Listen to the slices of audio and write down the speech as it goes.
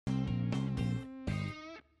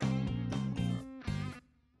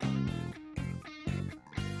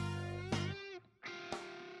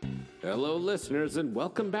Hello, listeners, and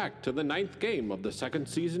welcome back to the 9th game of the 2nd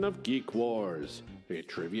season of Geek Wars, a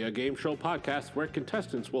trivia game show podcast where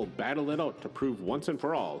contestants will battle it out to prove once and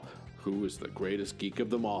for all who is the greatest geek of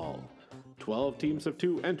them all. 12 teams of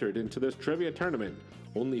 2 entered into this trivia tournament.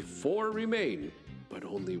 Only 4 remain, but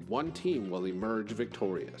only one team will emerge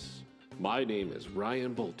victorious. My name is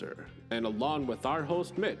Ryan Bolter, and along with our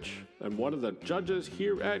host Mitch, I'm one of the judges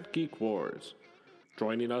here at Geek Wars.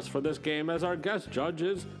 Joining us for this game as our guest judge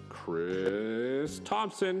is Chris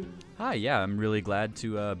Thompson. Hi, yeah, I'm really glad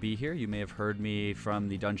to be here. You may have heard me from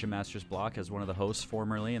the Dungeon Masters block as one of the hosts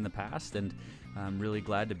formerly in the past, and I'm really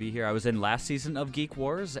glad to be here. I was in last season of Geek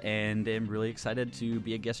Wars, and am really excited to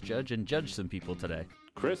be a guest judge and judge some people today.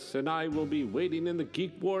 Chris and I will be waiting in the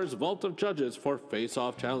Geek Wars Vault of Judges for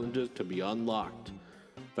face-off challenges to be unlocked.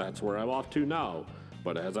 That's where I'm off to now,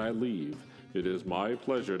 but as I leave, it is my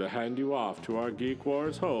pleasure to hand you off to our Geek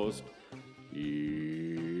Wars host.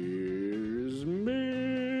 Here's Mitch.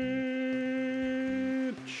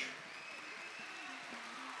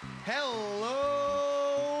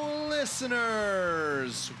 Hello,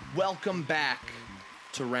 listeners! Welcome back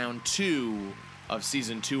to round 2 of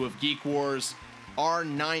season 2 of Geek Wars. Our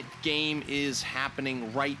 9th game is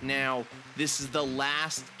happening right now. This is the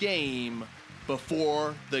last game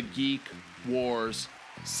before the Geek Wars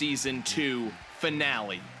Season 2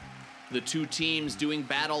 finale. The 2 teams doing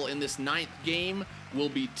battle in this 9th game will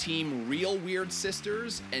be Team Real Weird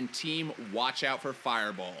Sisters and Team Watch Out for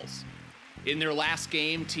Fireballs. In their last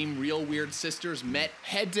game, Team Real Weird Sisters met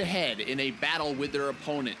head-to-head in a battle with their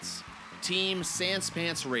opponents, Team Sans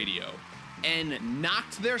Pants Radio, and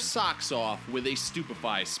knocked their socks off with a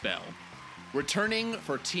Stupefy spell. Returning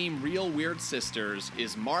for Team Real Weird Sisters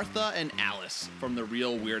is Martha and Alice from the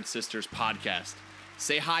Real Weird Sisters podcast.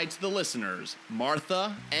 Say hi to the listeners,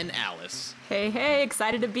 Martha and Alice. Hey,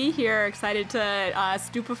 excited to be here. Excited to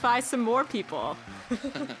stupefy some more people.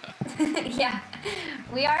 Yeah,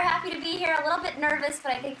 we are happy to be here. A little bit nervous,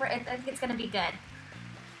 but I think it's going to be good.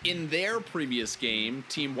 In their previous game,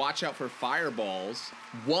 Team Watch Out for Fireballs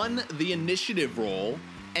won the initiative roll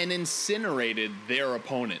and incinerated their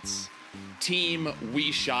opponents. Team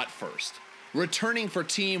We Shot First. Returning for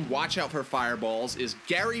Team Watch Out for Fireballs is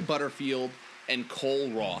Gary Butterfield and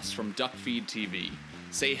Cole Ross from Duckfeed TV.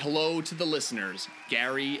 Say hello to the listeners,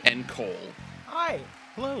 Gary and Cole. Hi,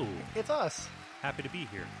 Hello. it's us. Happy to be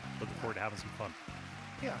here. Looking forward to having some fun.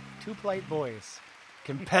 Yeah, 2 polite boys.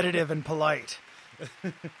 Competitive and polite.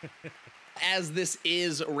 As this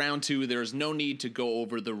is round 2, there's no need to go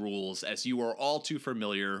over the rules as you are all too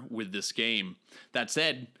familiar with this game. That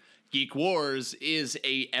said, Geek Wars is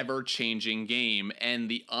a ever-changing game, and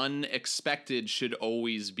the unexpected should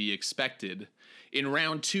always be expected. In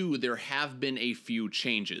round 2, there have been a few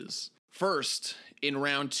changes. First, in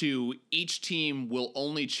round 2, each team will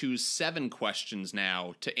only choose 7 questions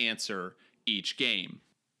now to answer each game.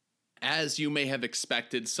 As you may have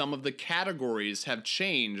expected, some of the categories have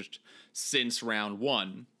changed since round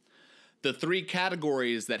 1. The 3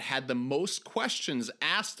 categories that had the most questions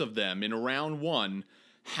asked of them in round 1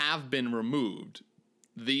 have been removed.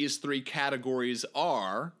 These 3 categories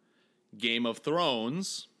are Game of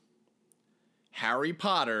Thrones, Harry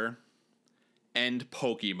Potter, and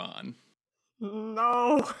Pokemon.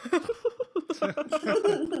 No. That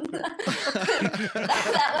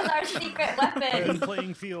was our secret weapon.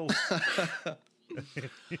 Playing field.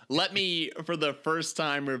 Let me, for the first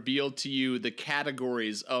time, reveal to you the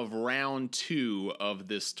categories of round 2 of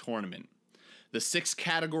this tournament. The 6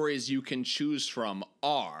 categories you can choose from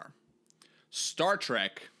are Star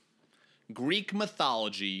Trek, Greek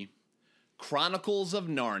mythology, Chronicles of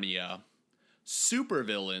Narnia,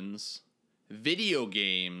 supervillains, video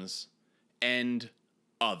games, and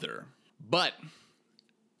other. But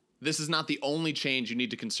this is not the only change you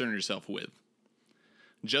need to concern yourself with.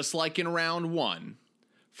 Just like in round 1,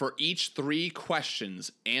 for each 3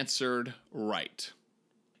 questions answered right,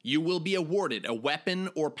 you will be awarded a weapon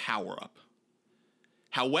or power-up.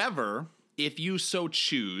 However, if you so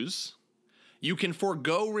choose, you can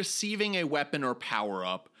forego receiving a weapon or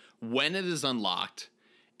power-up when it is unlocked,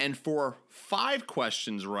 and for 5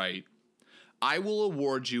 questions right, I will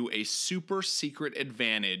award you a super secret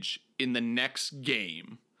advantage in the next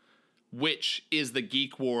game, which is the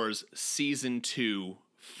Geek Wars Season 2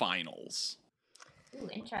 Finals. Ooh,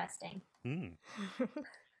 interesting.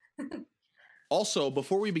 Also,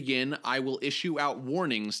 before we begin, I will issue out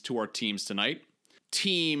warnings to our teams tonight.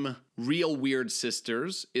 Team Real Weird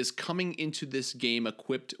Sisters is coming into this game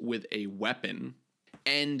equipped with a weapon,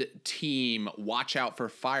 and Team Watch Out for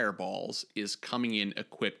Fireballs is coming in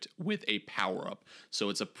equipped with a power-up. So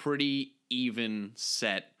it's a pretty even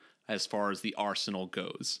set as far as the arsenal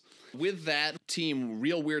goes. With that, Team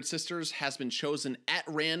Real Weird Sisters has been chosen at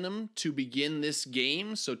random to begin this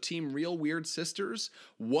game. So Team Real Weird Sisters,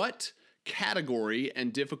 what category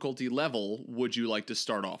and difficulty level would you like to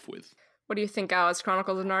start off with? What do you think, Alice?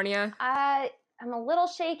 Chronicles of Narnia? I'm a little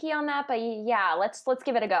shaky on that, but yeah, let's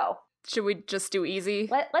give it a go. Should we just do easy?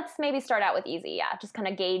 Let's maybe start out with easy. Yeah, just kind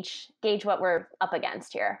of gauge what we're up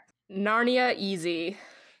against here. Narnia easy.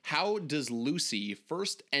 How does Lucy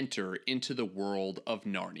first enter into the world of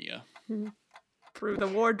Narnia? Through the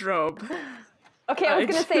wardrobe. Okay, I was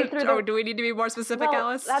going to say through the... Oh, do we need to be more specific, well,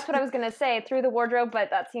 Alice? That's what I was going to say, through the wardrobe, but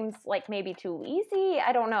that seems like maybe too easy.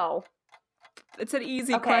 I don't know. It's an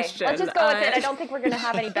easy Okay, question. let's just go with it. I don't think we're going to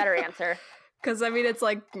have any better answer. Because, I mean, it's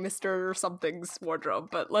like Mr. Something's wardrobe,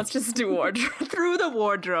 but let's just do wardrobe. Through the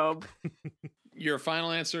wardrobe. Your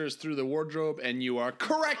final answer is through the wardrobe, and you are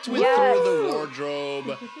correct with Yes. through the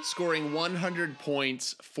wardrobe, scoring 100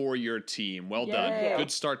 points for your team. Well done. Yay.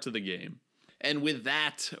 Good start to the game. And with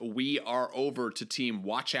that, we are over to Team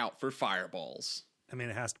Watch Out for Fireballs. I mean,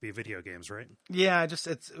 it has to be video games, right? Yeah,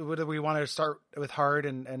 would we want to start with hard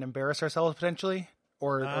and embarrass ourselves potentially,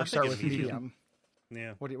 or I'm start thinking with medium. medium?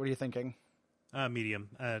 Yeah. What are you thinking? Medium.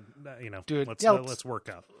 Dude, let's work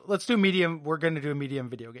out. Let's do medium. We're going to do medium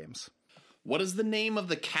video games. What is the name of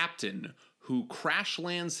the captain who crash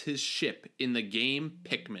lands his ship in the game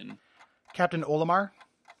Pikmin? Captain Olimar.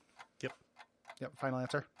 Yep. Yep. Final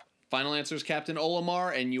answer. Final answer is Captain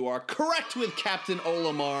Olimar, and you are correct with Captain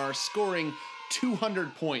Olimar, scoring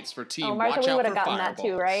 200 points for Team Martha, Watch we Out would for have gotten Fireballs. that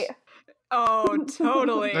too, right? Oh,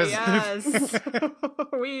 totally. Yes.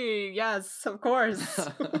 Yes. Yes, of course.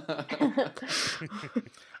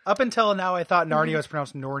 Up until now, I thought Narnia was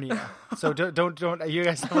pronounced Nornia. So don't. You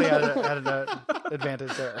guys definitely had an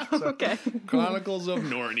advantage there. So. Okay. Chronicles of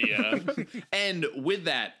Narnia. And with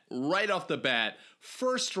that, right off the bat,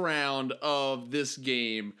 first round of this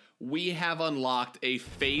game, we have unlocked a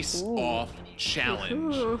face-off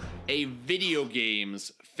challenge. Ooh. A video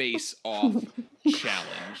games face-off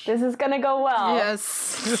challenge. This is going to go well.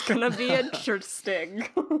 Yes, it's gonna be interesting.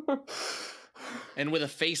 And with a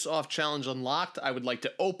face-off challenge unlocked, I would like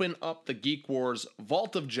to open up the Geek Wars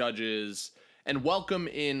Vault of Judges and welcome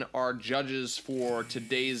in our judges for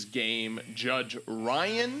today's game, Judge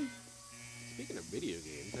Ryan. Speaking of video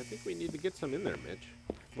games, I think we need to get some in there, Mitch.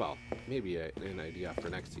 Well, maybe an idea for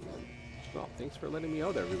next season. Well, thanks for letting me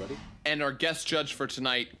out, everybody. And our guest judge for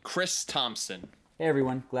tonight, Chris Thompson. Hey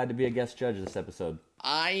everyone, glad to be a guest judge this episode.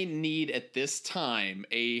 I need at this time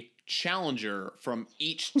a challenger from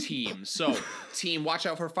each team. So, team, Watch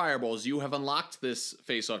Out for Fireballs. You have unlocked this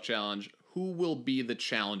face-off challenge. Who will be the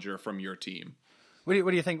challenger from your team? What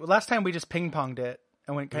do you think? Last time we just ping-ponged it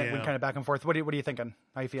and went kind Yeah. of back and forth. What are you thinking?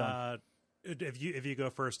 How are you feeling? If you go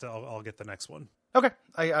first, I'll get the next one. Okay,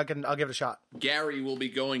 I'll give it a shot. Gary will be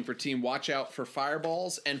going for team Watch Out for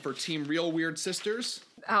Fireballs, and for team Real Weird Sisters.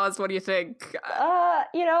 Alice, what do you think?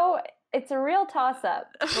 It's a real toss-up.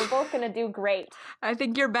 We're both going to do great. I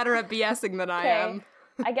think you're better at BSing than I Okay. am.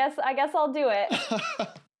 I guess I'll do it.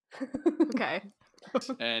 Okay.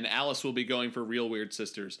 And Alice will be going for Real Weird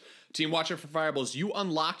Sisters. Team Watch Out for Fireballs, you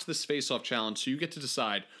unlocked this face-off challenge, so you get to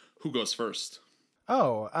decide who goes first.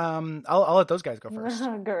 Oh, I'll let those guys go first.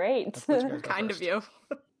 Great. Those guys go Kind first. of you.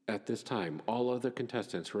 At this time, all other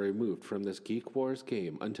contestants were removed from this Geek Wars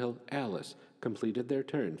game until Alice completed their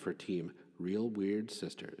turn for Team Real Weird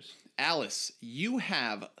Sisters. Alice, you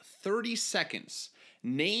have 30 seconds.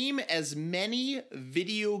 Name as many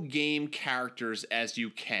video game characters as you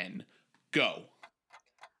can. Go.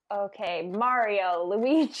 Okay, Mario,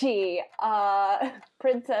 Luigi,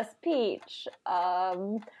 Princess Peach.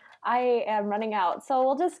 I am running out, so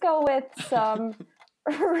we'll just go with some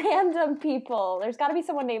random people. There's got to be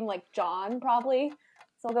someone named like John, probably.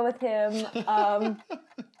 So I'll go with him.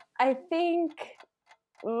 I think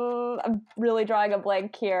I'm really drawing a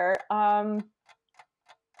blank here.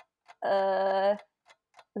 Zelda?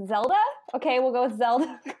 Okay, we'll go with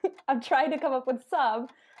Zelda. I'm trying to come up with some.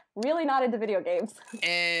 Really not into video games.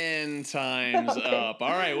 And time's up. All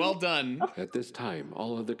right, well done. At this time,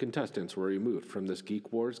 all other contestants were removed from this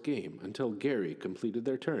Geek Wars game until Gary completed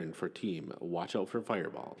their turn for Team Watch Out for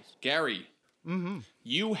Fireballs. Gary,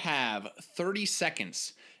 you have 30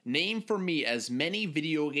 seconds. Name for me as many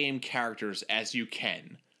video game characters as you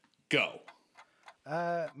can. Go.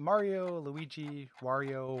 Mario, Luigi,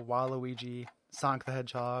 Wario, Waluigi, Sonic the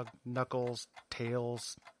Hedgehog, Knuckles,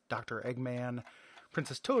 Tails, Dr. Eggman,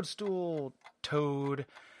 Princess Toadstool, Toad,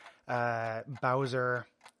 Bowser,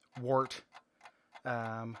 Wart,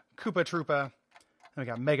 Koopa Troopa. Then we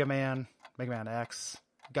got Mega Man, Mega Man X,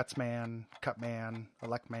 Gutsman, Cutman,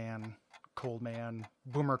 Electman, Cold Man,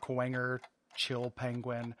 Boomer Kuwanger, Chill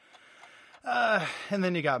Penguin. And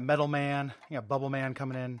then you got Metal Man, you got Bubble Man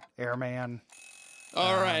coming in, Air Man.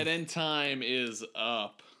 All right, and time is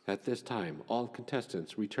up. At this time, all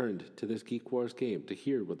contestants returned to this Geek Wars game to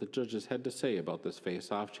hear what the judges had to say about this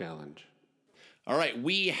face-off challenge. All right,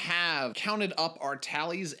 we have counted up our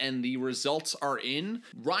tallies and the results are in.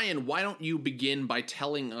 Ryan, why don't you begin by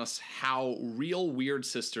telling us how Real Weird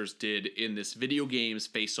Sisters did in this video games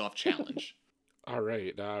face-off challenge? All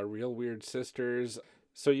right, Real Weird Sisters.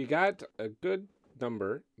 So you got a good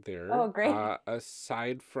number there. Oh, great.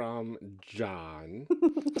 Aside from John.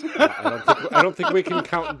 I don't think we can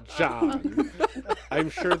count John. I'm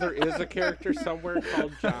sure there is a character somewhere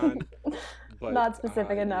called John. But, Not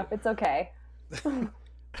specific enough. It's okay.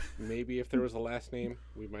 Maybe if there was a last name,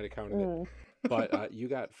 we might have counted it. But you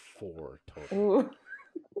got 4 total. Ooh.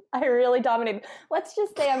 I really dominated. Let's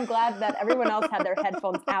just say I'm glad that everyone else had their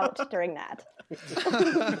headphones out during that.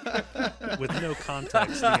 With no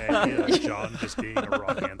context, the idea of John just being a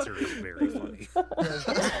wrong answer is very funny.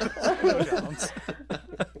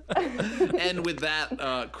 And with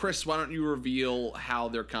that, Chris, why don't you reveal how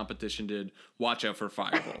their competition did? Watch out for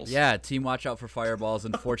fireballs. Yeah, Team Watch Out for Fireballs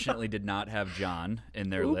unfortunately did not have John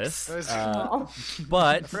in their list. I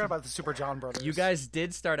But forgot about the Super John Brothers. you guys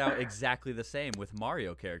did start out exactly the same with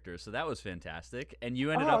Mario characters, so that was fantastic. And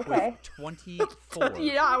you ended Oh, up okay. with 24.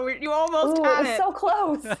 Yeah, you almost Ooh, had it's it. so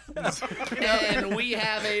close. And we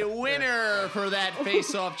have a winner for that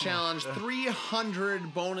face-off challenge.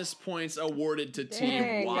 300 bonus points awarded to Team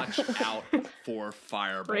Dang. Watch Out for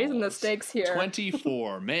Fireballs. Raising the stakes here.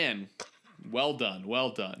 24. Man, well done. Well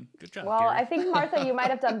done. Good job, Well, Gary. I think, Martha, you might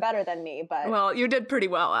have done better than me, but... Well, you did pretty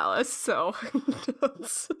well, Alice, so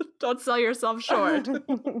don't sell yourself short.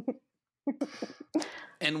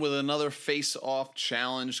 And with another face-off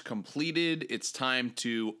challenge completed, it's time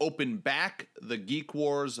to open back the Geek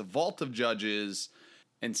Wars Vault of Judges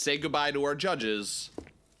and say goodbye to our judges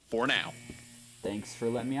for now. Thanks for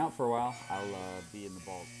letting me out for a while. I'll be in the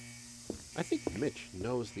vault. I think Mitch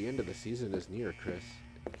knows the end of the season is near, Chris.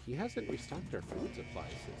 He hasn't restocked our food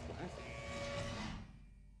supplies since last.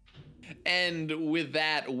 And with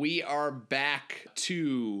that, we are back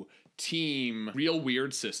to Team Real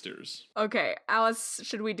Weird Sisters. Okay, Alice,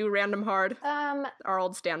 should we do random hard? Our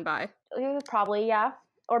old standby. Probably, yeah.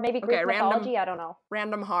 Or maybe Greek Okay, random. mythology, I don't know.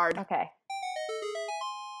 Random hard. Okay.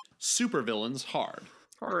 Supervillains Hard.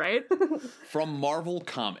 All right. From Marvel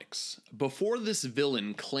Comics, before this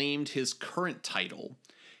villain claimed his current title,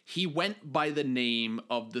 he went by the name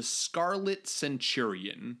of the Scarlet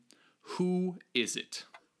Centurion. Who is it?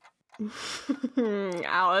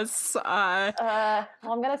 Alice, Well,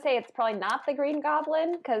 I'm going to say it's probably not the Green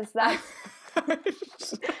Goblin, because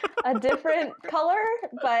that's a different color,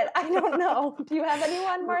 but I don't know. Do you have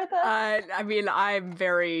anyone, Martha? I mean, I'm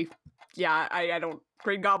very, I don't,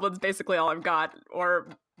 Green Goblin's basically all I've got, or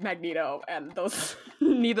Magneto, and those,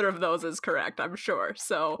 neither of those is correct, I'm sure.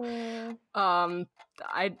 So, I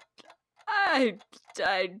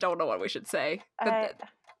don't know what we should say.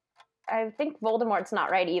 I think Voldemort's not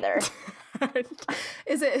right either.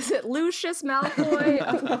 Is it Lucius Malfoy?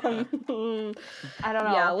 I don't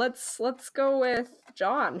know. Yeah, let's go with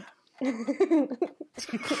John. We're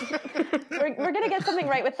gonna get something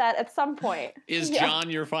right with that at some point. Is John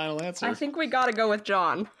your final answer? I think we gotta go with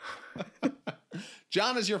John.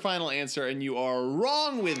 John is your final answer, and you are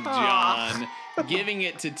wrong with John, giving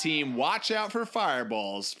it to Team Watch Out for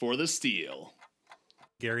Fireballs for the steal.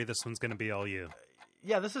 Gary, this one's going to be all you.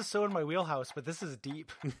 Yeah, this is so in my wheelhouse, but this is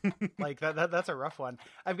deep. Like that's a rough one.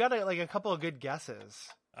 I've got a couple of good guesses.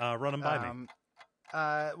 Run them by me.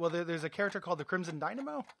 Well, there's a character called the Crimson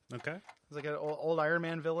Dynamo. Okay. It's like an old Iron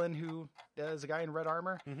Man villain who is a guy in red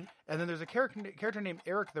armor. Mhm. And then there's a character named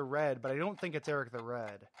Eric the Red, but I don't think it's Eric the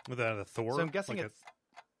Red. With a Thor? So I'm guessing like it's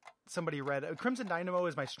somebody red. Crimson Dynamo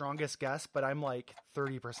is my strongest guess, but I'm like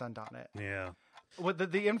 30% on it. Yeah. What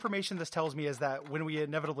the information this tells me is that when we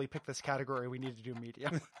inevitably pick this category, we need to do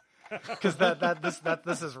medium. Because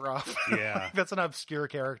this is rough. Yeah. That's an obscure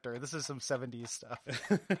character. This is some 70s stuff.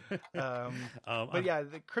 But yeah,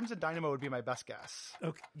 the Crimson Dynamo would be my best guess.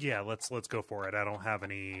 Okay. Yeah, let's go for it. I don't have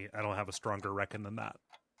a stronger reckon than that.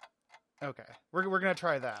 Okay. We're gonna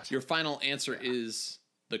try that. Your final answer is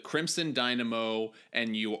the Crimson Dynamo,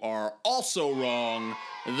 and you are also wrong.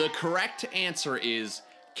 The correct answer is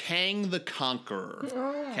Kang the Conqueror.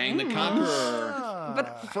 Kang the Conqueror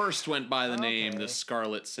first went by the name the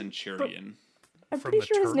Scarlet Centurion. I'm From pretty the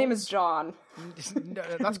sure his name is Turtles? John. No,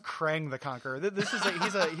 that's Krang the Conqueror. This is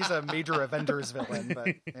he's a major Avengers villain, but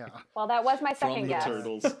yeah. Well, that was my From second the guess.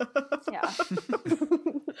 Turtles. Yeah.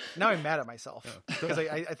 Now I'm mad at myself because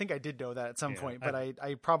I think I did know that at some point, but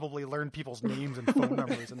I probably learned people's names and phone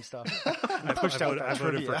numbers and stuff. I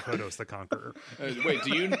voted for Kodos the Conqueror. Wait,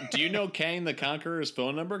 do you know Kang the Conqueror's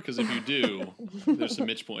phone number? Because if you do, there's some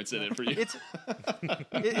Mitch points in it for you.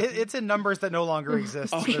 It's in numbers that no longer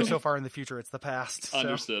exist. Okay. They're so far in the future, it's the past. So.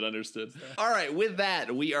 Understood. All right, with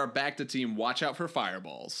that, we are back to team Watch Out for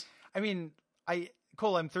Fireballs. I mean,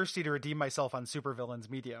 Cole, I'm thirsty to redeem myself on Supervillains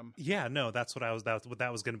Medium. Yeah, no, that's what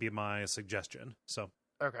that was going to be my suggestion. So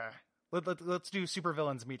okay, let's do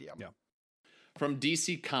Supervillains Medium. Yeah. From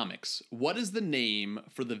DC Comics, what is the name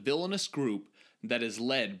for the villainous group that is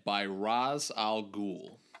led by Ra's al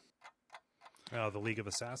Ghul? The League of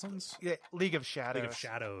Assassins? Yeah, League of Shadows. League of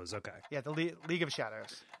Shadows, okay. Yeah, the League of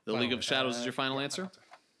Shadows. The League of Shadows is your final answer?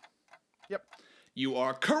 Yep. You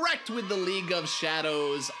are correct with the League of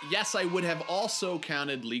Shadows. Yes, I would have also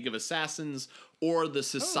counted League of Assassins or the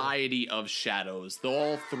Society of Shadows.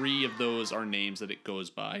 All three of those are names that it goes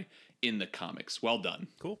by in the comics. Well done.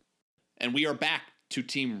 Cool. And we are back to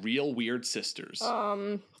Team Real Weird Sisters.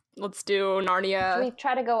 Let's do Narnia. Should we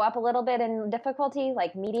try to go up a little bit in difficulty,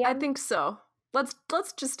 like medium? I think so. Let's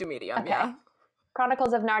just do medium, okay. Yeah.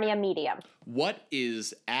 Chronicles of Narnia medium. What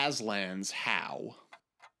is Aslan's how?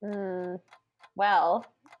 Well.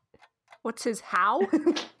 What's his how?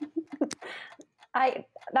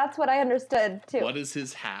 That's what I understood too. What is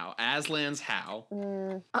his how? Aslan's how?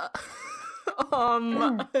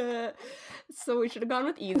 So we should have gone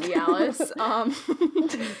with easy, Alice.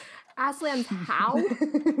 Aslan's how?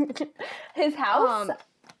 His house?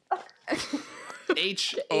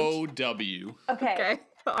 HOW. Okay.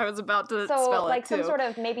 I was about to spell like it too.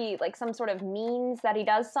 some sort of means that he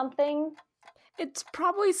does something. It's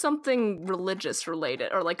probably something religious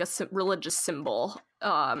related, or like a religious symbol.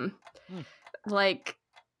 Like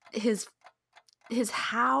his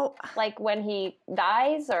how, like when he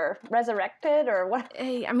dies or resurrected or what?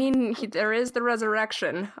 Hey, I mean, there is the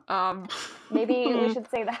resurrection. Maybe we should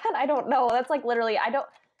say that. I don't know. That's like literally. I don't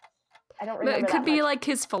remember. It could be like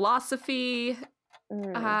his philosophy.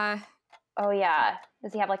 Oh yeah.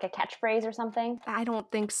 Does he have like a catchphrase or something? I don't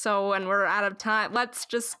think so, and we're out of time. Let's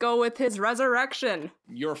just go with his resurrection.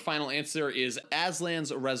 Your final answer is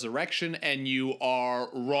Aslan's resurrection, and you are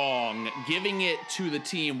wrong. Giving it to the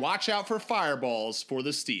team Watch Out for Fireballs for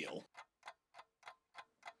the steal.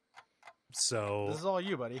 So this is all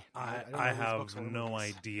you, buddy. I have no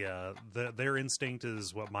idea. Their instinct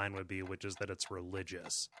is what mine would be, which is that it's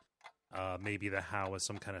religious. Maybe the how is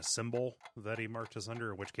some kind of symbol that he marked us under,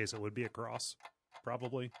 in which case it would be a cross,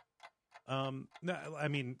 probably. No, I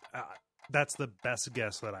mean, that's the best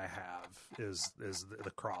guess that I have is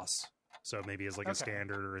the cross. So maybe it's like a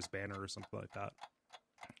standard or his banner or something like that.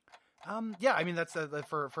 Yeah, I mean that's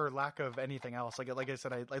for lack of anything else. Like I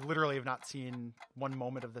said, I literally have not seen one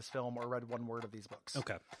moment of this film or read one word of these books.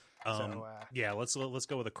 Okay. Yeah, let's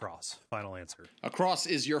go with a cross. Final answer. A cross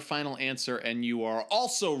is your final answer, and you are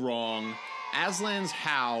also wrong. Aslan's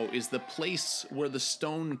how is the place where the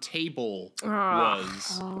stone table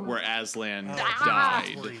was, where Aslan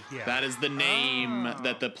died. That is the name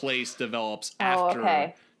that the place develops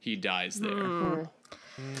after he dies there.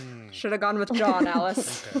 Should have gone with John,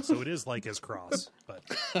 Alice. Okay, so it is like his cross, but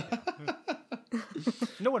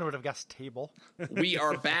no one would have guessed table. We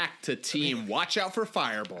are back to team Watch Out for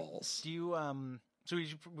Fireballs. Do you so we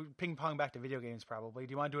should ping pong back to video games probably.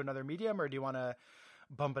 Do you want to do another medium or do you want to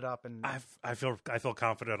bump it up and I feel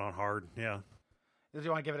confident on hard, yeah. Do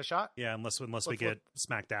you want to give it a shot? Yeah, unless we get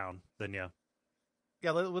smacked down, then yeah.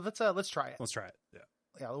 Yeah, let's try it. Let's try it. Yeah.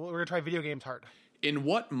 Yeah, we're going to try video games hard. In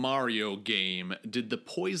what Mario game did the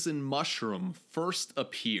poison mushroom first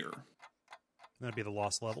appear? That'd be the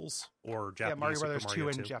Lost Levels or Japanese. Yeah, Mario Brothers Super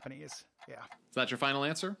Mario 2 in 2. Japanese. Yeah. Is that your final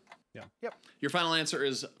answer? Yeah. Yep. Your final answer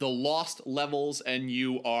is the Lost Levels, and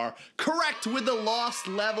you are correct with the Lost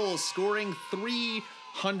Levels, scoring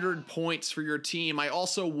 300 points for your team. I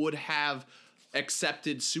also would have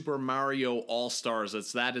accepted Super Mario All-Stars,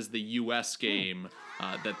 as that is the US game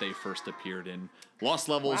that they first appeared in. Lost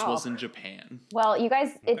Levels was in Japan. Well, you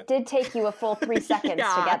guys, it did take you a full 3 seconds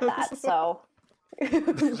to get that, so...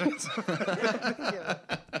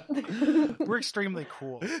 We're extremely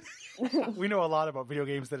cool. We know a lot about video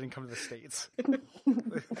games that didn't come to the States.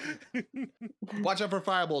 Watch out for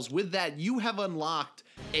Fireballs. With that, you have unlocked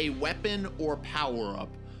a weapon or power-up,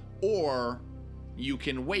 or you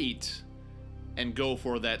can wait and go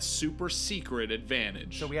for that super secret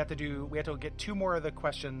advantage. So we have to get 2 more of the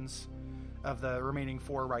questions of the remaining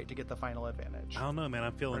 4 right to get the final advantage. I don't know, man.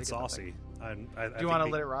 I'm feeling saucy. Do you want to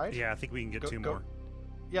let it ride? Yeah, I think we can get 2 more.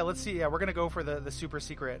 Yeah, let's see. Yeah, we're going to go for the super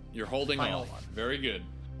secret. You're holding final off. one. Very good.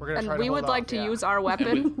 We're gonna And try we to would hold like off, to yeah. use our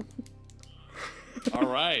weapon. All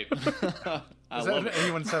right. I Is love that- it.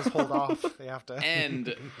 anyone says hold off, they have to.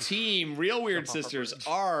 And Team Real Weird Jump off a Sisters bridge.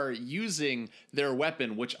 are using their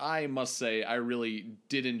weapon, which I must say I really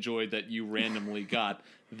did enjoy that you randomly got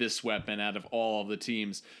this weapon out of all of the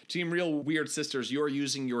teams. Team Real Weird Sisters, you're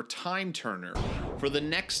using your time turner. For the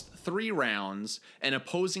next 3 rounds, an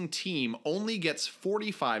opposing team only gets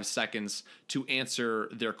 45 seconds to answer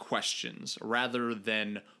their questions rather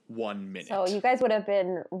than 1 minute. So you guys would have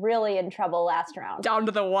been really in trouble last round. Down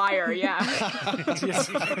to the wire, yeah.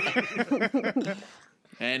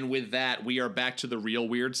 And with that, we are back to the Real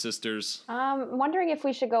Weird Sisters. I'm wondering if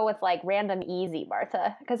we should go with like random easy,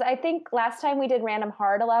 Martha, because I think last time we did random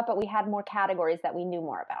hard a lot, but we had more categories that we knew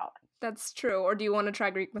more about. That's true. Or do you want to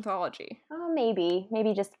try Greek mythology? Oh, maybe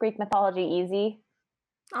just Greek mythology easy.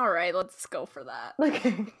 All right, let's go for that.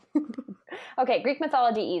 Okay, Greek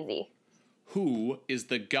mythology easy. Who is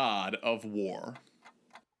the god of war?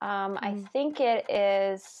 I think it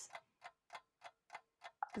is.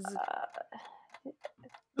 Is it-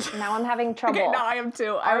 Now I'm having trouble. Okay, now I am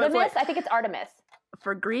too. I was Artemis? like, I think it's Artemis.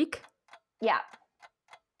 for Greek? Yeah.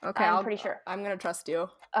 Okay, I'm pretty sure. I'm gonna trust you.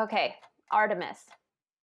 Okay, Artemis.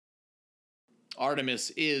 Artemis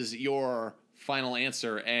is your final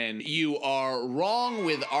answer, and you are wrong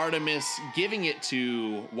with Artemis giving it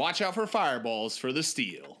to Watch Out for Fireballs for the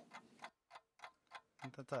steal.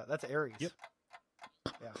 That's Ares. Yep.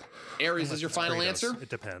 Yeah. Ares Unless is your it's final Kratos. answer? It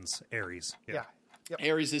depends. Ares. Yeah.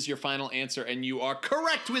 Ares is your final answer, and you are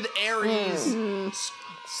correct with Ares,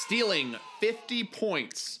 stealing 50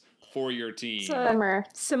 points for your team. So- Bummer.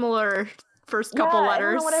 Similar first couple Yeah,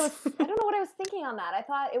 letters. I don't know what I was thinking on that. I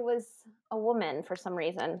thought it was a woman for some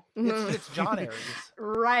reason. It's John Ares.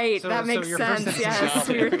 Right, So- that so makes your sense. first Yes, answer is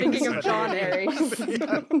we were John thinking Ares. of John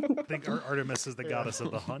Ares. I think Artemis is the goddess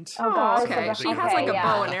of the hunt. Oh, gosh, okay. so She the- has like a okay,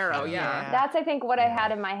 bow yeah. and arrow. Yeah. Yeah. That's, I think, what I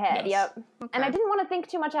had in my head. Yes. Yep. And I Okay. didn't want to think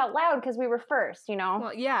too much out loud because we were first, you know?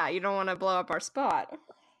 Well, yeah, you don't want to blow up our spot.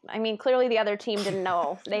 I mean, clearly the other team didn't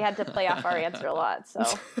know. They had to play off our answer a lot, so.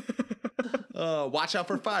 Watch Out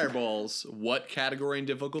for Fireballs. What category and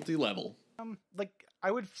difficulty level? Like I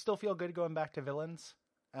would still feel good going back to villains.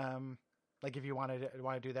 Like if you want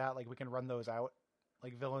to do that, like we can run those out.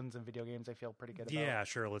 Like villains in video games, I feel pretty good about. Yeah,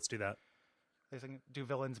 sure. Let's do that. They think do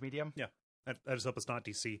villains medium. Yeah. I just hope it's not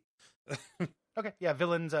DC. Okay, yeah,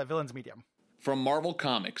 villains medium. From Marvel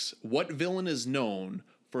Comics, what villain is known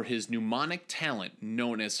for his mnemonic talent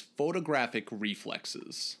known as photographic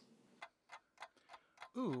reflexes?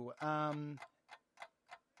 Ooh,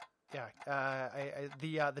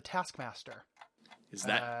 the Taskmaster. Is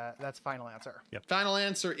that That's final answer. final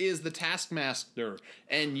answer is the Taskmaster,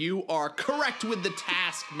 and you are correct with the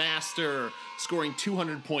Taskmaster, scoring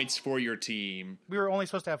 200 points for your team. We were only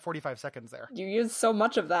supposed to have 45 seconds there. You used so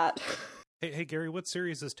much of that. Hey, Gary, what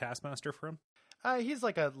series is Taskmaster from? He's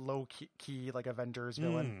like a low key like Avengers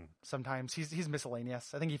villain. Sometimes he's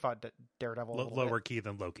miscellaneous. I think he fought Daredevil. a little Lower bit. key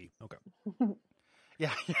than Loki. Okay.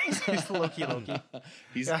 Yeah, he's the Loki.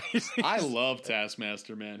 He's, Yeah, I love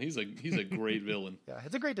Taskmaster, man. He's a great villain. Yeah,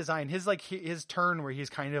 it's a great design. His his turn where he's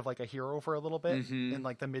kind of like a hero for a little bit in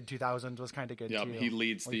like the mid 2000s was kind of good Yep, too. he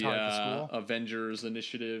leads when he the taught at school. Avengers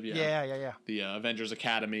Initiative. Yeah. The Avengers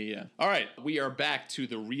Academy. Yeah. All right, we are back to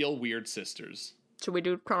the Real Weird Sisters. Should we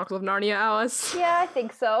do Chronicle of Narnia, Alice? Yeah, I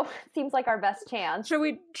think so. Seems like our best chance. Should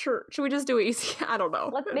we just do it easy? I don't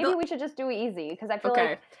know. Maybe we should just do it easy because I feel Okay.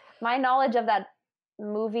 like my knowledge of that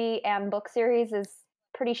movie and book series is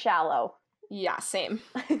pretty shallow. Yeah, same.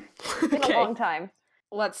 It's been a long time.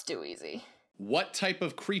 Let's do easy. What type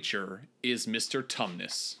of creature is Mr.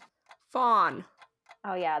 Tumnus? Fawn.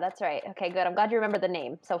 Oh yeah, that's right. Okay, good. I'm glad you remember the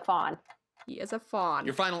name. So Fawn. He is a fawn.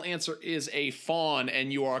 Your final answer is a fawn,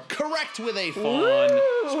 and you are correct with a fawn,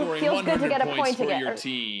 Woo! scoring Feels good to 100 get a points point for again. your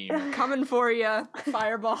team. Coming for you,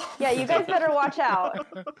 Fireball. Yeah, you guys better watch out.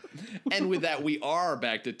 And with that, we are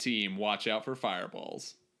back to team. Watch out for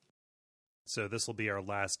fireballs. So this will be our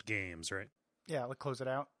last games, right? Yeah, let's close it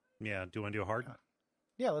out. Yeah. Do you want to do a hard?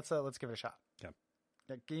 Yeah, let's give it a shot. Okay.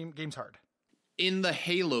 Yeah, game's hard. In the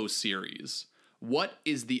Halo series, what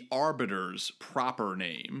is the Arbiter's proper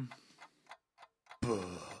name?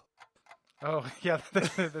 Oh yeah,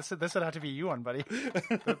 this would have to be you one, buddy.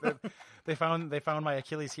 They found my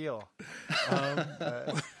Achilles heel.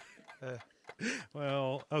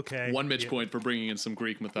 Well, okay. One Mitch point for bringing in some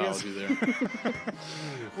Greek mythology there.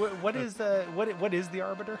 What is the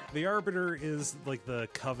Arbiter? The Arbiter is like the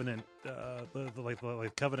Covenant,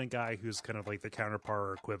 the Covenant guy who's kind of like the counterpart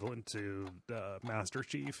or equivalent to Master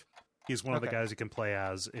Chief. He's one of the Okay. guys you can play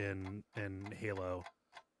as in Halo.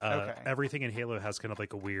 Okay. Everything in Halo has kind of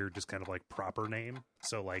like a weird, just kind of like proper name.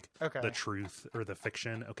 So like Okay. the truth or the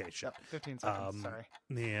fiction. Okay, shit. Yep, 15 seconds. Sorry.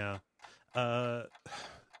 Yeah.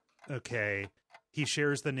 Okay. He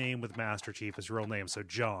shares the name with Master Chief, his real name, so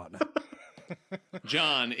John.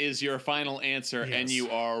 John is your final answer, and Yes. you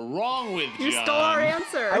are wrong with John. You stole our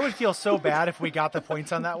answer. I would feel so bad if we got the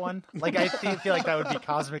points on that one. Like, I feel like that would be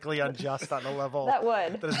cosmically unjust on a level That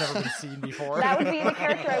would. that has never been seen before. That would be the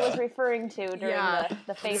character I was referring to during Yeah.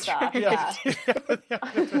 the face-off. Yeah.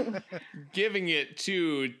 Yeah. Giving it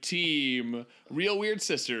to Team Real Weird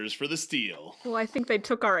Sisters for the steal. Well, I think they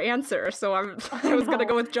took our answer, so I was gonna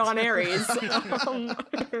go with John Aries.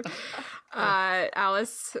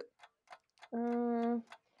 Alice,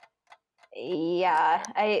 Yeah,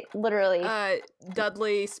 I literally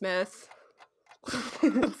Dudley Smith.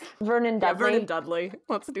 Vernon Yeah, Dudley. Vernon Dudley.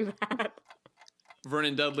 Let's do that.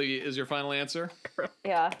 Vernon Dudley is your final answer?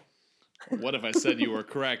 Yeah. What if I said you were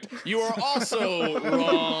correct? You are also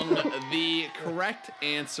wrong. The correct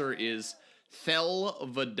answer is Thel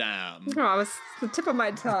Vadam. Oh, it was the tip of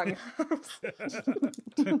my tongue.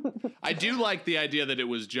 I do like the idea that it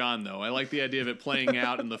was John, though. I like the idea of it playing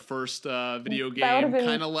out in the first video That game, would've been-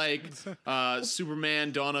 kind of like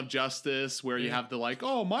Superman: Dawn of Justice, where you have the like,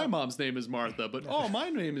 oh, my mom's name is Martha, but oh, my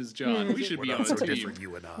name is John. We should We're be on not so a team. different,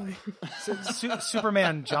 you and I.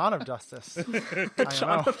 Superman, John of Justice.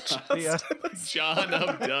 John of Justice. Yeah. John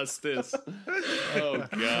of Justice. Oh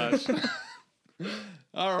gosh.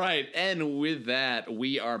 All right, and with that,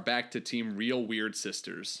 we are back to Team Real Weird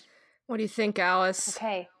Sisters. What do you think, Alice?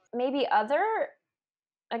 Okay. Maybe other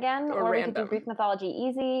again, Or or we could do random. Greek mythology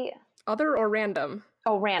easy. Other or random?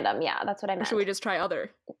 Oh, random. Yeah, that's what I Or meant. should we just try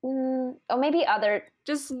other? Oh, maybe other.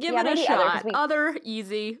 Just give Yeah, it a maybe other, 'cause shot. we- Other,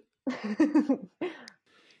 easy.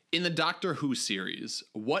 In the Doctor Who series,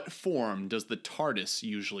 what form does the TARDIS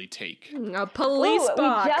usually take? A police Ooh,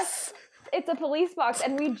 box. It's a police box,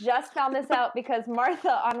 and we just found this out because Martha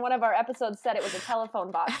on one of our episodes said it was a telephone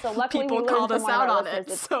box. So luckily People we learned called from us one of out our on listeners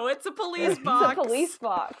it, It's, so it's a police it's box. a police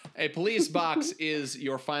box. A police box is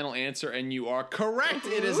your final answer, and you are correct.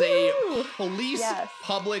 It is a Woo! police Yes.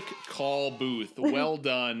 public call booth. Well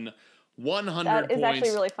done. 100 That is points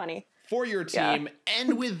actually really funny. for your Yeah. team.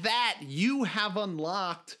 And with that, you have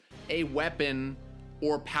unlocked a weapon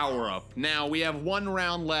or power up. Now, we have one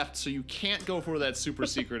round left, so you can't go for that super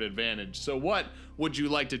secret advantage. So what would you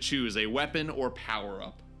like to choose, a weapon or power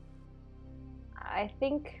up? I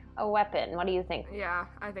think a weapon. What do you think? Yeah,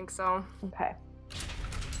 I think so. Okay.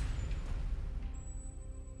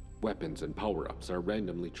 Weapons and power-ups are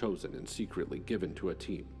randomly chosen and secretly given to a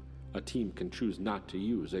team. A team can choose not to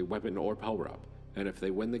use a weapon or power-up, and if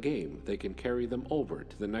they win the game, they can carry them over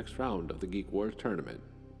to the next round of the Geek Wars tournament.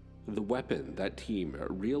 The weapon that Team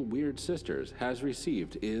Real Weird Sisters has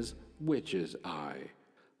received is Witch's Eye.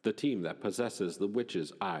 The team that possesses the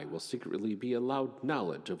Witch's Eye will secretly be allowed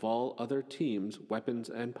knowledge of all other teams' weapons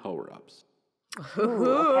and power-ups.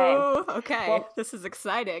 Ooh, okay. Well- This is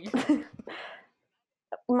exciting.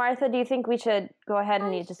 Martha, do you think we should go ahead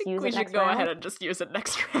and you just use we it should next go round? ahead and just use it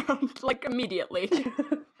next round, like immediately.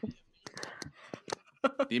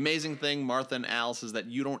 The amazing thing, Martha and Alice, is that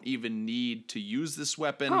you don't even need to use this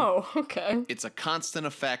weapon. Oh, okay. It's a constant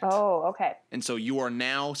effect. Oh, okay. And so you are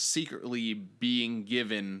now secretly being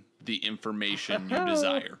given the information you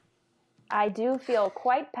desire. I do feel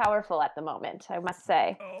quite powerful at the moment, I must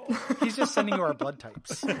say. He's just sending you our blood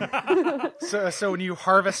types. So when you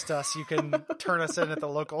harvest us, you can turn us in at the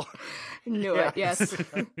local. Knew Yeah. it. Yes.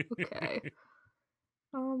 Okay.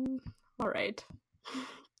 All right.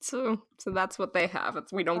 So that's what they have.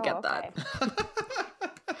 We don't get that.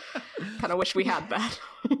 Kind of wish we had that.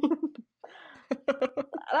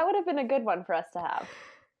 That would have been a good one for us to have.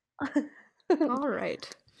 All right.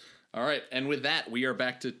 All right, and with that, we are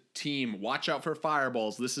back to team. Watch out for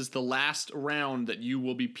fireballs. This is the last round that you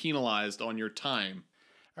will be penalized on your time.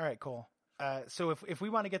 All right, cool. So if we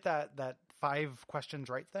want to get that 5 questions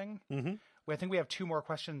right thing, I think we have 2 more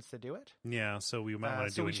questions to do it. Yeah, so we might want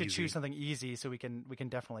to do So we it should easy. choose something easy so we can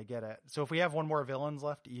definitely get it. So if we have 1 more villains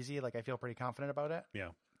left, easy, like I feel pretty confident about it. Yeah.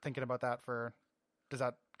 Thinking about that does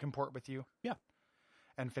that comport with you? Yeah.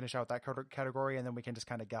 And finish out that category, and then we can just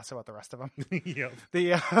kind of guess about the rest of them. Yep.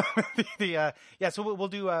 So we'll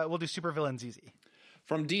do super villains easy.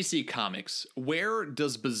 From DC Comics, where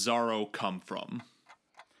does Bizarro come from?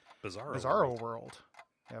 Bizarro World.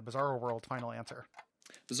 Yeah, Bizarro World. Final answer.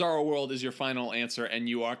 Bizarro World is your final answer, and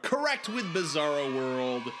you are correct with Bizarro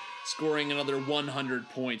World, scoring another 100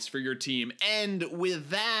 points for your team. And with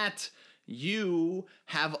that, you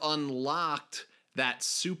have unlocked that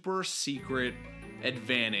super secret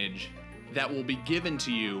advantage that will be given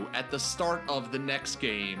to you at the start of the next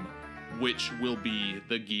game, which will be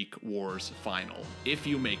the Geek Wars final, if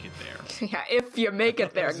you make it there. Yeah, if you make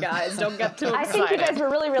it there, guys. Don't get too I excited. think you guys were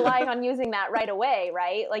really relying on using that right away,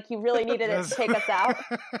 right? Like you really needed it to take us out.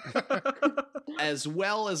 As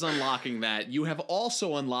well as unlocking that, you have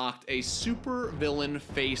also unlocked a super villain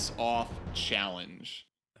face-off challenge.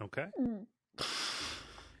 Okay.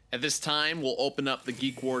 At this time, we'll open up the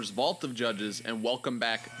Geek Wars Vault of Judges and welcome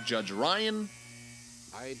back Judge Ryan.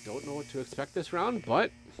 I don't know what to expect this round,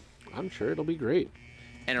 but I'm sure it'll be great.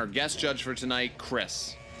 And our guest judge for tonight,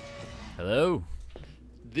 Chris. Hello.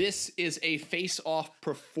 This is a face-off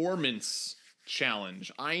performance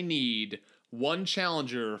challenge. I need one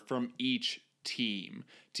challenger from each team.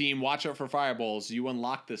 Team, watch out for fireballs. You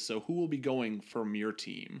unlock this, so who will be going from your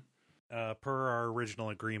team? Per our original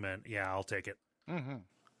agreement, yeah, I'll take it. Mm-hmm.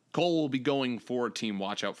 Cole will be going for Team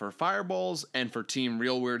Watch Out for Fireballs, and for Team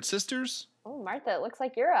Real Weird Sisters. Oh, Martha, it looks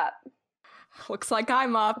like you're up. Looks like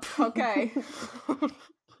I'm up. Okay.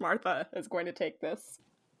 Martha is going to take this.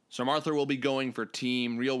 So Martha will be going for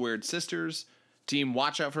Team Real Weird Sisters. Team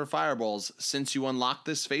Watch Out for Fireballs, since you unlocked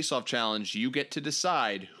this face-off challenge, you get to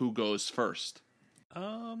decide who goes first.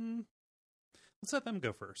 Let's let them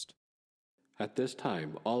go first. At this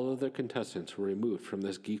time, all other contestants were removed from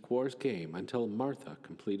this Geek Wars game until Martha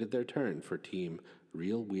completed their turn for Team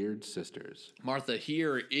Real Weird Sisters. Martha,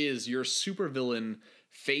 here is your supervillain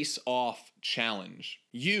face-off challenge.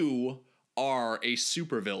 You are a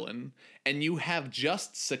supervillain, and you have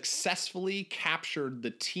just successfully captured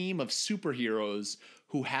the team of superheroes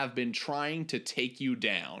who have been trying to take you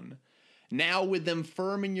down. Now, with them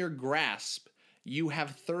firm in your grasp, you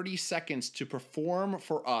have 30 seconds to perform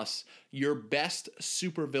for us your best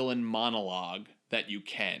supervillain monologue that you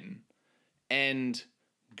can. And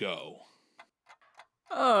go.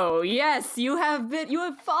 Oh, yes, you have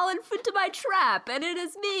fallen into my trap, and it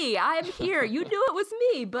is me. I am here. You knew it was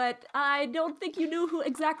me, but I don't think you knew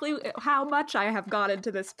exactly how much I have gone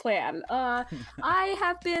into this plan. I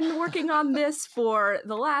have been working on this for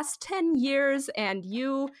the last 10 years, and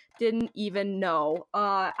you didn't even know.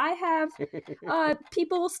 I have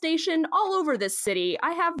people stationed all over this city.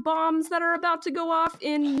 I have bombs that are about to go off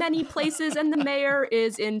in many places, and the mayor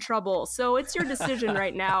is in trouble. So it's your decision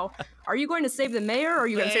right now. Are you going to save the mayor, or are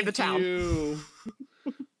you going to save the town? You.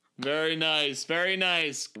 Very nice, very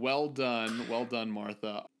nice. Well done,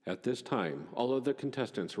 Martha. At this time, all other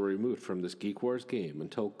contestants were removed from this Geek Wars game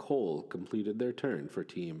until Cole completed their turn for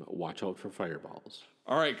Team Watch Out for Fireballs.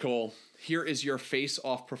 All right, Cole, here is your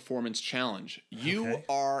face-off performance challenge. You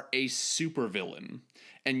are a supervillain,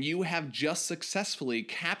 and you have just successfully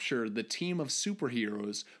captured the team of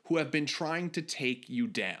superheroes who have been trying to take you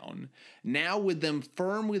down. Now, with them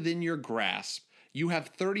firm within your grasp, you have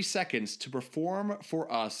 30 seconds to perform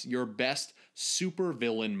for us your best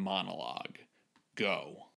supervillain monologue.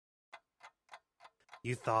 Go.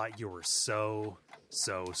 You thought you were so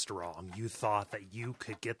strong. You thought that you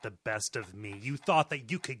could get the best of me. You thought that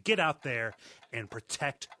you could get out there and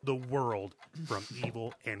protect the world from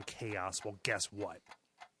evil and chaos. Well, guess what?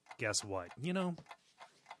 You know,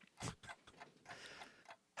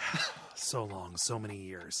 so long, so many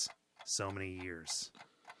years.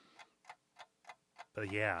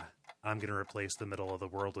 But yeah, I'm going to replace the middle of the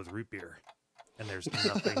world with root beer. And there's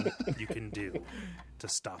nothing you can do to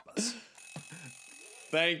stop us.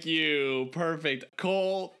 Thank you. Perfect.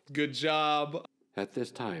 Cole, good job. At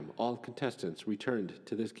this time, all contestants returned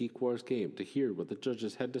to this Geek Wars game to hear what the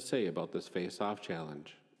judges had to say about this face-off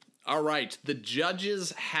challenge. All right, the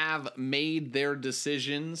judges have made their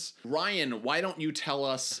decisions. Ryan, why don't you tell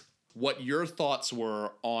us what your thoughts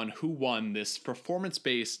were on who won this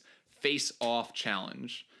performance-based face-off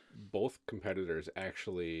challenge? Both competitors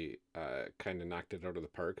actually kind of knocked it out of the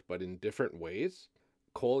park, but in different ways.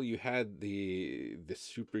 Cole, you had the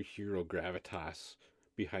superhero gravitas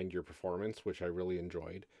behind your performance, which I really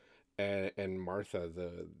enjoyed, and Martha,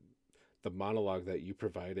 the monologue that you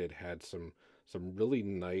provided had some really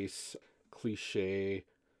nice cliche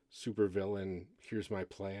supervillain, here's my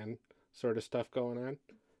plan sort of stuff going on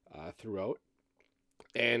throughout.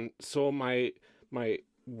 And so my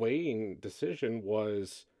weighing decision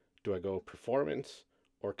was, do I go performance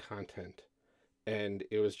or content? And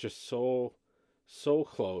it was just so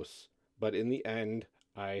close, but in the end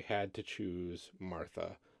I had to choose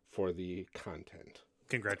Martha for the content.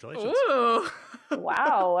 Congratulations. Ooh.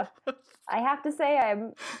 Wow. I have to say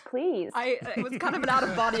I'm pleased. It was kind of an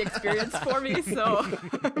out-of-body experience for me, so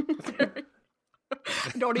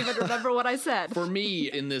Don't even remember what I said. For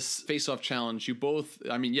me, in this face-off challenge, you both,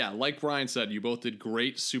 like Brian said, you both did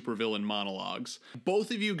great supervillain monologues.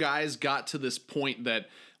 Both of you guys got to this point that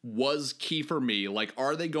was key for me. Like,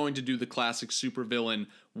 are they going to do the classic supervillain?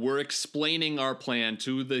 We're explaining our plan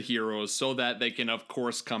to the heroes so that they can, of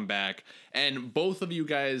course, come back. And both of you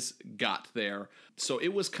guys got there. So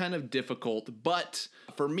it was kind of difficult. But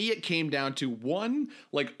for me, it came down to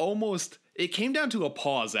it came down to a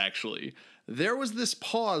pause, actually. There was this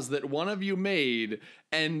pause that one of you made,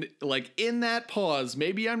 and like in that pause,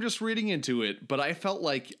 maybe I'm just reading into it, but I felt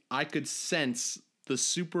like I could sense the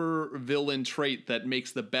super villain trait that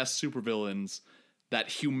makes the best supervillains, that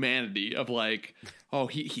humanity of like, oh,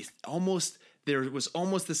 he's almost, there was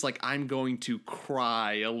almost this like, I'm going to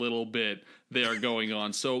cry a little bit there going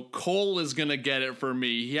on. So Cole is going to get it for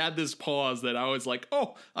me. He had this pause that I was like,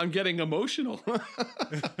 oh, I'm getting emotional.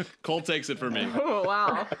 Cole takes it for me. Oh,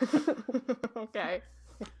 wow. Okay.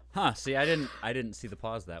 Huh, see, I didn't see the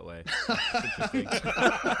pause that way. Interesting.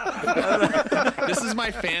 This is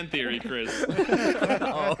my fan theory, Chris.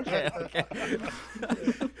 Oh, okay.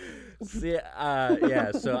 See,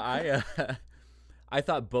 so I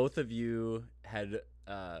thought both of you had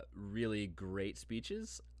really great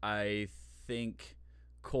speeches. I think,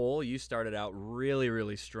 Cole, you started out really,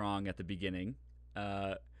 really strong at the beginning.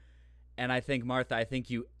 And I think, Martha, I think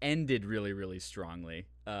you ended really, really strongly.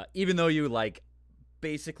 Even though you,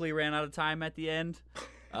 basically ran out of time at the end.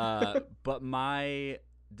 But my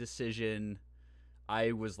decision,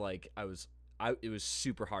 it was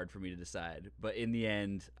super hard for me to decide. But in the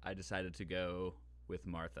end, I decided to go with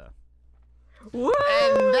Martha. Woo!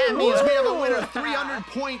 And that means we have a winner, 300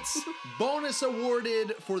 points, bonus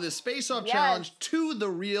awarded for this face-off challenge to the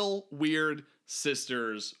Real Weird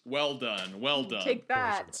Sisters. Well done, well done. Take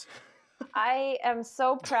that. I am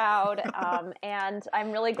so proud, and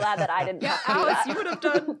I'm really glad that I didn't have to do Alice, that. you would have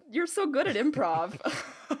done, you're so good at improv.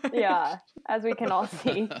 Yeah, as we can all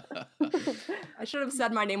see. I should have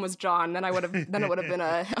said my name was John, then it would have been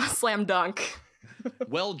a slam dunk.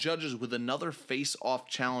 Well, judges, with another face-off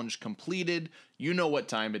challenge completed, you know what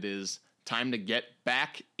time it is. Time to get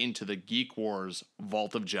back into the Geek Wars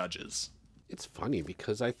Vault of Judges. It's funny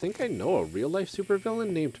because I think I know a real-life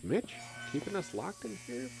supervillain named Mitch, keeping us locked in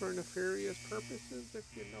here for nefarious purposes,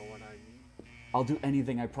 if you know what I mean. I'll do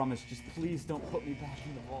anything, I promise. Just please don't put me back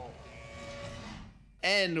in the vault.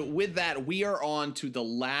 And with that, we are on to the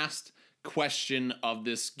last question of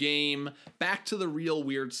this game. Back to the Real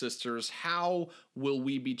Weird Sisters. How will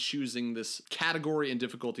we be choosing this category and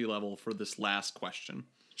difficulty level for this last question?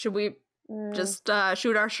 Should we just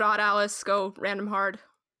shoot our shot, Alice? Go random hard?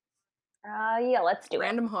 Yeah, let's do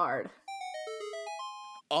Random hard.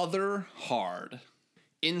 Other hard.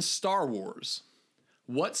 In Star Wars,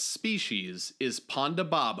 what species is Ponda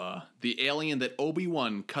Baba, the alien that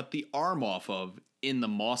Obi-Wan cut the arm off of in the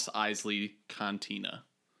Mos Eisley Cantina?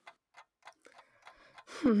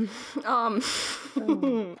 When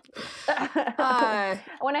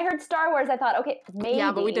I heard Star Wars, I thought, okay, maybe.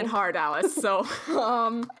 Yeah, but we did hard, Alice, so...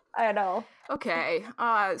 I know. Okay,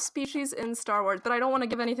 species in Star Wars, but I don't want to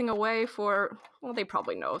give anything away for... Well, they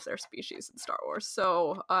probably know if they're species in Star Wars,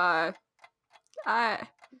 so,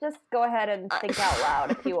 Just go ahead and think out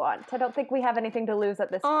loud if you want. I don't think we have anything to lose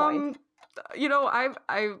at this point. You know, I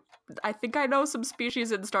think I know some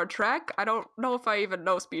species in Star Trek. I don't know if I even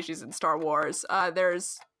know species in Star Wars.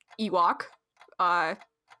 There's Ewok.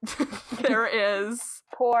 There is...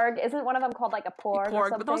 Porg. Isn't one of them called like a porg or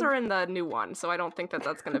something? But those are in the new one, so I don't think that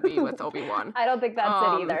that's going to be with Obi-Wan. I don't think that's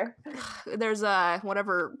it either. There's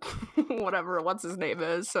whatever what's his name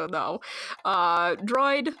is, so no.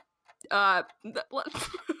 Droid. It's not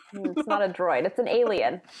a droid. It's an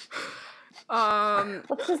alien.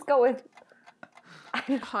 Let's just go with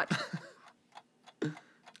Hut.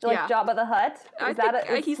 like Jabba the Hutt.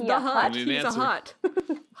 He's the Hutt. He's a Hutt.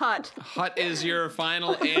 Hutt. Hutt is your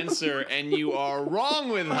final answer, and you are wrong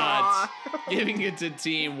with Hutt. Giving it to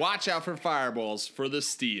team. Watch out for fireballs for the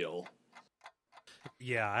steal.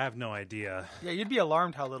 Yeah, I have no idea. Yeah, you'd be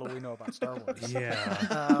alarmed how little we know about Star Wars.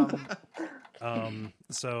 Yeah.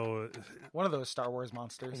 So one of those Star Wars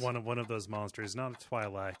monsters. One of those monsters, not a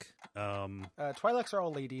Twi'lek. Twi'leks are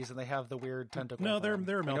all ladies, and they have the weird tentacle. No, they're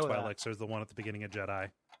male Twi'leks. Twi'leks. There's the one at the beginning of Jedi.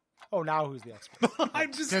 Oh, now who's the expert?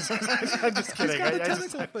 I'm just kidding. I'm just kidding. Yeah,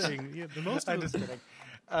 I'm just kidding.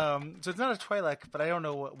 So it's not a Twi'lek, but I don't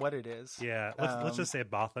know what it is. Yeah, let's just say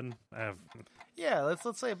Bothan. Yeah, let's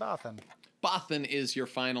say Bothan. Bothan is your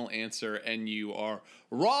final answer, and you are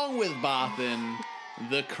wrong with Bothan.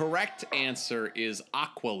 The correct answer is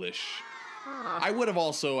Aqualish. I would have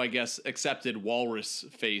also, I guess, accepted Walrus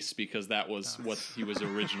Face because that was what he was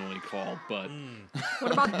originally called. But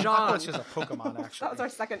What about John? That's just a Pokemon, actually. That was our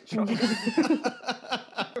second choice.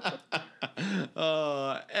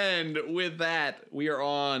 and with that, we are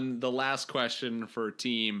on the last question for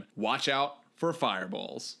team. Watch out for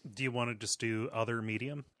fireballs. Do you want to just do other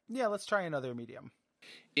medium? Yeah, let's try another medium.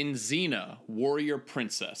 In Xena, Warrior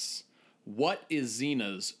Princess, what is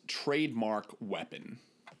Xena's trademark weapon?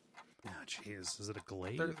 Oh, jeez. Is it a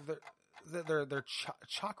glaive? They're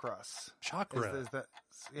chakras. Chakra. Is the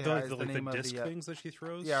the name of disc the, things that she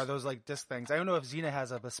throws? Yeah, those like disc things. I don't know if Xena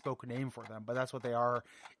has a bespoke name for them, but that's what they are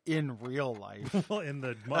in real life. Well, in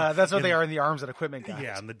the that's what they are in the Arms and Equipment Guide.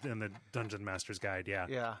 Yeah, in the Dungeon Master's Guide. Yeah.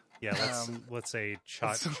 Yeah. Let's say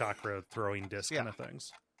chakra throwing disc kind of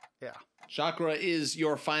things. Yeah. Chakra is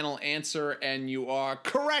your final answer, and you are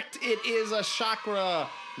correct. It is a chakra.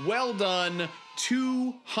 Well done.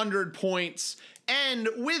 200 points. And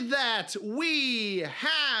with that, we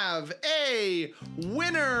have a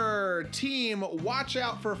winner. Team Watch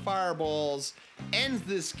Out for Fireballs ends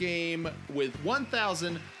this game with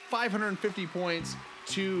 1,550 points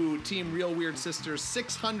to Team Real Weird Sisters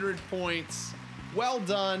 600 points. Well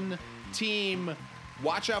done, Team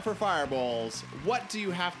Watch Out for Fireballs. What do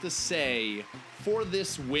you have to say for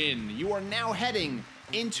this win? You are now heading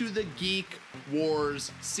into the Geek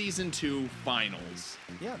Wars Season 2 finals.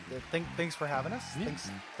 Yeah. Thanks for having us.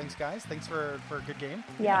 Thanks, guys. Thanks for a good game.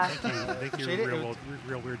 Yeah. Thank you, Appreciate it.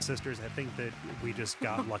 Real Weird Sisters. I think that we just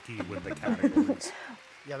got lucky with the categories.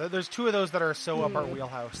 Yeah, there's two of those that are so up our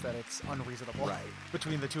wheelhouse that it's unreasonable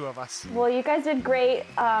between the two of us. Well, you guys did great,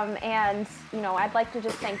 and I'd like to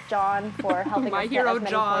just thank John for helping My us hero, get as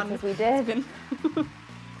many John. points as we did.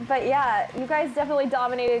 But yeah, you guys definitely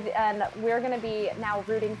dominated, and we're going to be now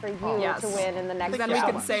rooting for you Yes. to win in the next Then round.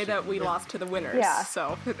 we can say that we lost to the winners. Yeah.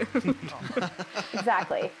 So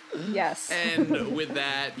Exactly. yes. And with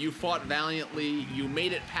that, you fought valiantly. You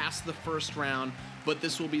made it past the first round, but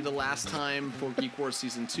this will be the last time for Geek Wars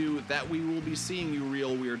Season 2 that we will be seeing you,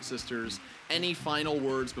 Real Weird Sisters. Any final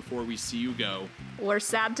words before we see you go? We're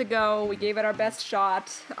sad to go. We gave it our best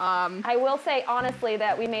shot. I will say honestly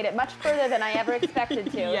that we made it much further than I ever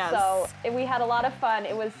expected to. Yes. So we had a lot of fun.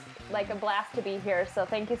 It was like a blast to be here. So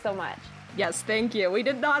thank you so much. Yes, thank you. We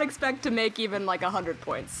did not expect to make even like 100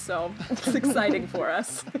 points, so it's exciting for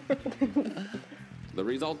us. The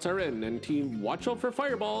results are in, and Team Watch Out for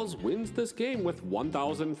Fireballs wins this game with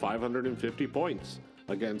 1,550 points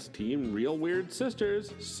against Team Real Weird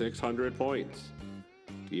Sisters 600 points.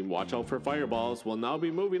 Team Watch Out for Fireballs will now be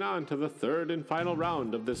moving on to the third and final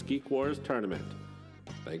round of this Geek Wars tournament.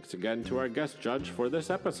 Thanks again to our guest judge for this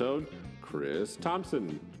episode, Chris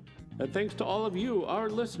Thompson. And thanks to all of you, our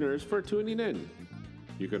listeners, for tuning in.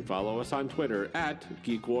 You can follow us on Twitter at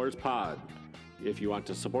Geek Wars Pod. If you want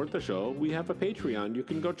to support the show, we have a Patreon you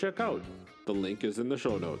can go check out. The link is in the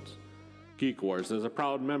show notes. Geek Wars is a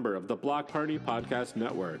proud member of the Block Party Podcast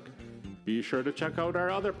Network. Be sure to check out our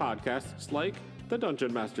other podcasts like the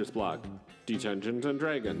Dungeon Masters Block, Dungeons and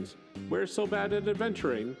Dragons, We're So Bad at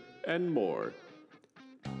Adventuring, and more.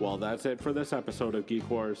 Well, that's it for this episode of Geek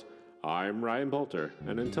Wars. I'm Ryan Bolter,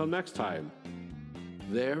 and until next time,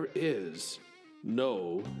 there is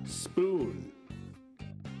no spoon.